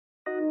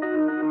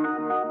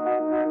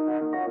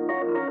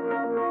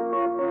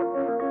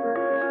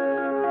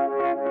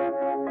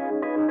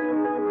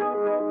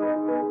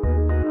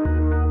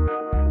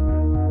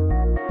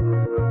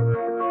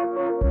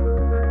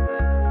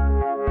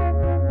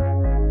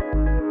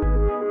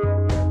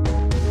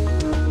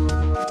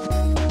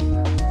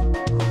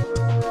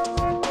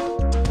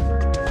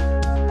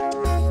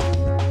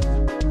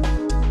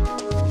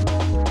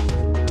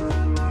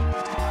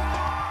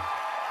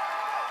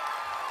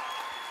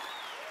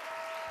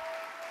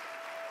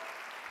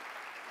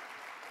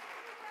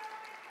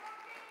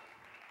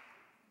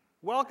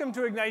Welcome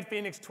to Ignite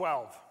Phoenix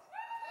 12.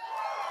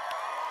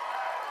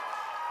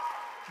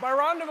 By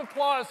round of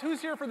applause,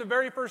 who's here for the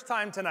very first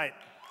time tonight?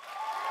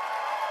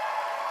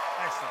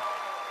 Excellent.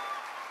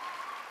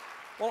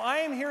 Well, I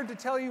am here to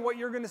tell you what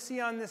you're going to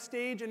see on this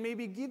stage and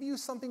maybe give you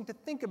something to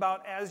think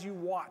about as you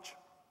watch.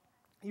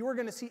 You are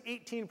going to see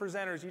 18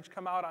 presenters each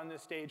come out on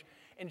this stage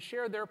and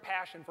share their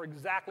passion for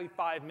exactly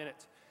 5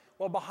 minutes.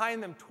 While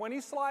behind them, 20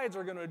 slides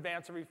are going to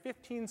advance every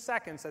 15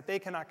 seconds that they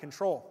cannot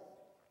control.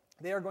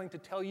 They are going to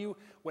tell you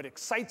what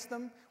excites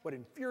them, what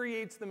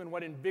infuriates them, and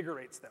what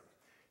invigorates them.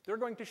 They're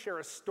going to share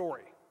a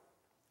story.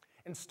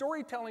 And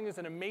storytelling is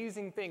an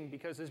amazing thing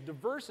because as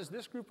diverse as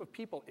this group of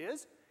people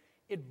is,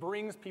 it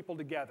brings people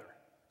together.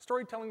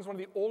 Storytelling is one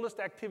of the oldest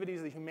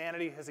activities that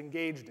humanity has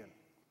engaged in.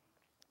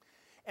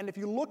 And if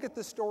you look at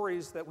the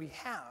stories that we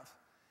have,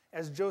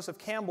 as Joseph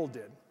Campbell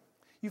did,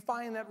 you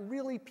find that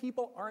really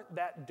people aren't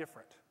that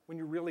different when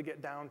you really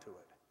get down to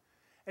it.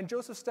 And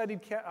Joseph studied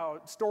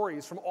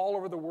stories from all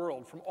over the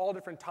world, from all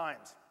different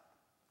times.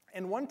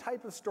 And one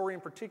type of story in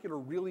particular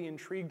really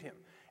intrigued him,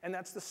 and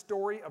that's the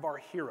story of our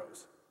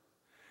heroes.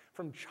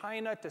 From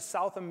China to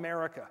South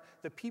America,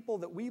 the people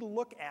that we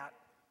look at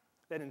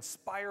that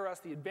inspire us,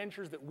 the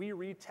adventures that we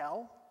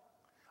retell,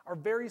 are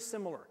very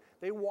similar.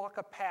 They walk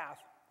a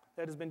path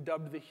that has been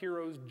dubbed the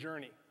hero's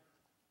journey.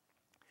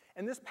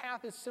 And this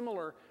path is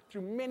similar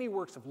through many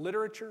works of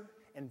literature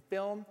and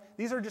film.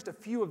 These are just a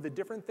few of the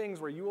different things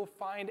where you will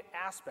find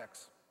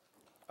aspects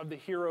of the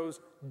hero's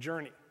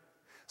journey.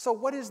 So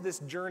what is this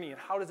journey and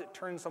how does it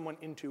turn someone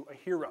into a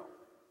hero?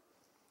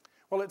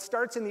 Well, it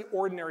starts in the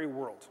ordinary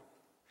world.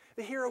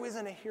 The hero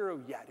isn't a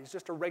hero yet. He's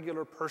just a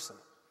regular person.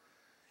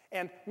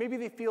 And maybe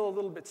they feel a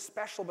little bit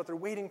special, but they're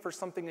waiting for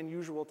something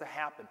unusual to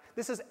happen.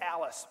 This is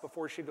Alice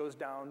before she goes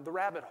down the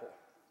rabbit hole.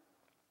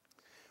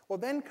 Well,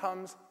 then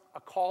comes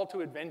a call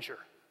to adventure.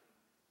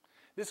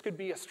 This could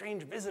be a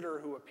strange visitor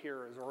who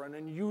appears or an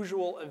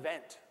unusual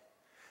event.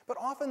 But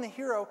often the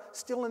hero,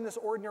 still in this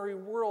ordinary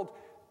world,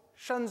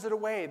 shuns it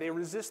away. They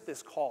resist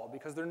this call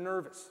because they're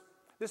nervous.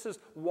 This is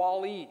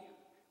Wall-E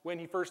when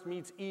he first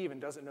meets Eve and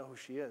doesn't know who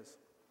she is.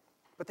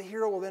 But the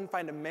hero will then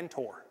find a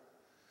mentor,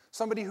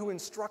 somebody who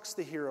instructs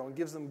the hero and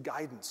gives them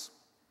guidance,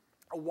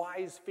 a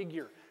wise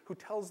figure who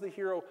tells the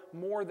hero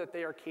more that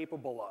they are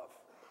capable of.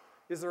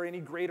 Is there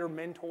any greater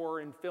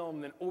mentor in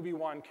film than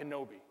Obi-Wan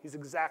Kenobi? He's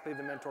exactly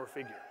the mentor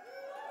figure.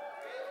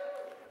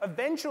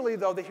 Eventually,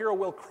 though, the hero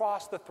will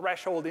cross the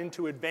threshold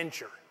into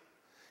adventure.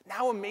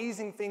 Now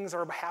amazing things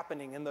are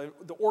happening, and the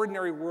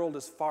ordinary world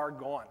is far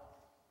gone.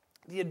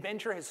 The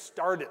adventure has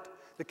started.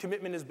 The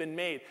commitment has been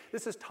made.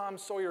 This is Tom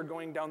Sawyer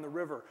going down the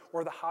river,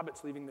 or the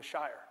hobbits leaving the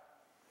Shire.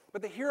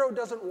 But the hero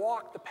doesn't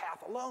walk the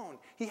path alone.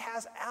 He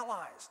has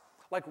allies,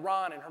 like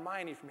Ron and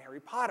Hermione from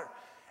Harry Potter,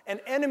 and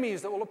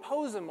enemies that will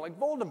oppose him, like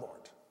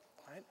Voldemort.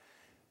 Right?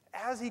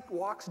 As he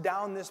walks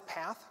down this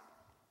path,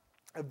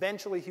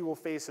 eventually he will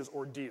face his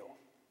ordeal.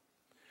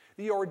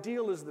 The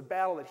ordeal is the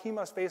battle that he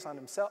must face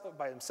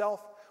by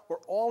himself, where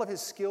all of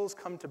his skills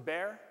come to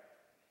bear.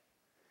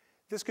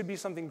 This could be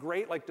something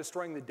great, like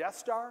destroying the Death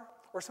Star,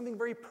 or something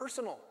very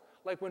personal,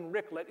 like when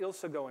Rick let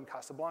Ilsa go in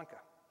Casablanca.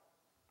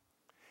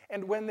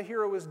 And when the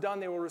hero is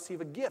done, they will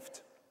receive a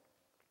gift,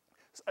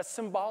 a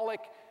symbolic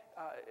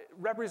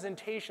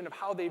representation of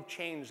how they've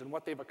changed and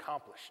what they've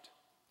accomplished.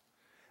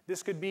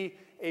 This could be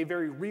a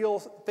very real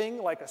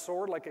thing, like a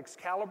sword, like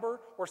Excalibur,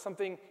 or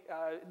something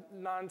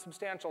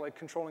non-substantial, like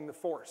controlling the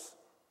Force.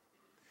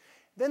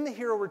 Then the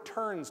hero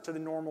returns to the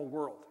normal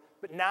world.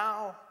 But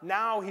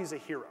now he's a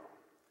hero.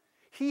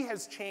 He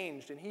has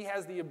changed, and he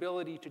has the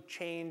ability to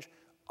change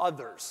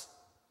others.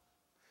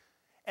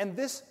 And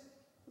this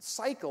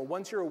cycle,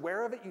 once you're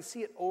aware of it, you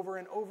see it over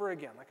and over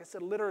again. Like I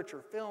said,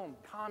 literature, film,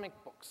 comic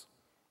books.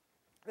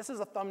 This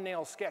is a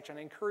thumbnail sketch, and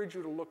I encourage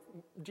you to look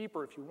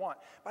deeper if you want.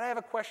 But I have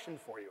a question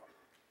for you.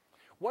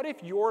 What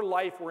if your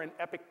life were an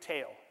epic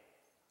tale,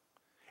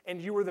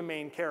 and you were the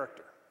main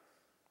character?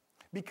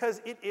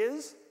 Because it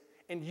is,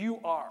 and you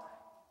are.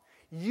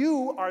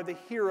 You are the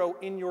hero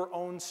in your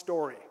own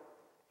story.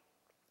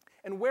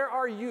 And where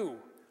are you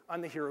on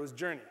the hero's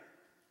journey?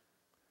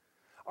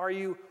 Are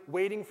you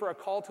waiting for a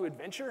call to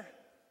adventure?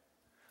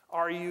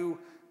 Are you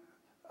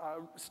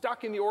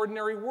stuck in the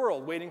ordinary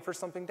world waiting for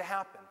something to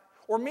happen?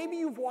 Or maybe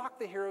you've walked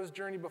the hero's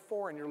journey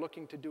before and you're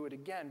looking to do it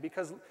again,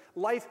 because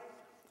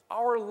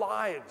our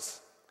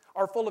lives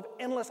are full of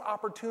endless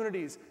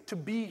opportunities to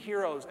be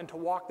heroes and to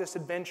walk this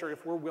adventure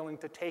if we're willing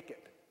to take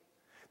it.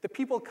 The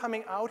people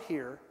coming out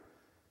here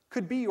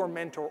could be your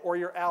mentor or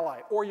your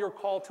ally or your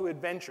call to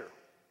adventure.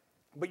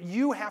 But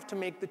you have to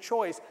make the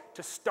choice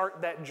to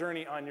start that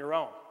journey on your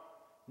own.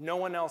 No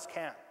one else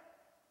can.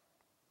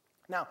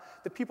 Now,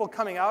 the people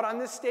coming out on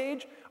this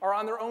stage are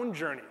on their own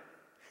journey.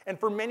 And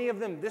for many of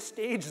them, this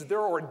stage is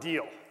their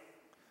ordeal.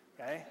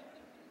 Okay?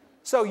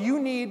 So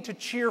you need to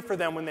cheer for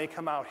them when they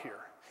come out here.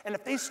 And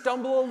if they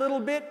stumble a little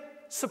bit,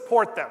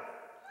 support them.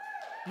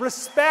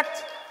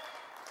 Respect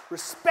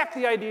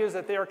the ideas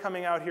that they are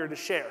coming out here to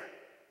share.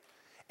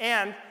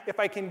 And if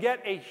I can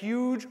get a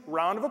huge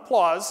round of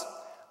applause,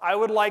 I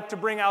would like to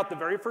bring out the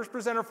very first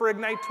presenter for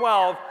Ignite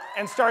 12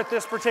 and start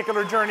this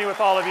particular journey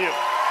with all of you.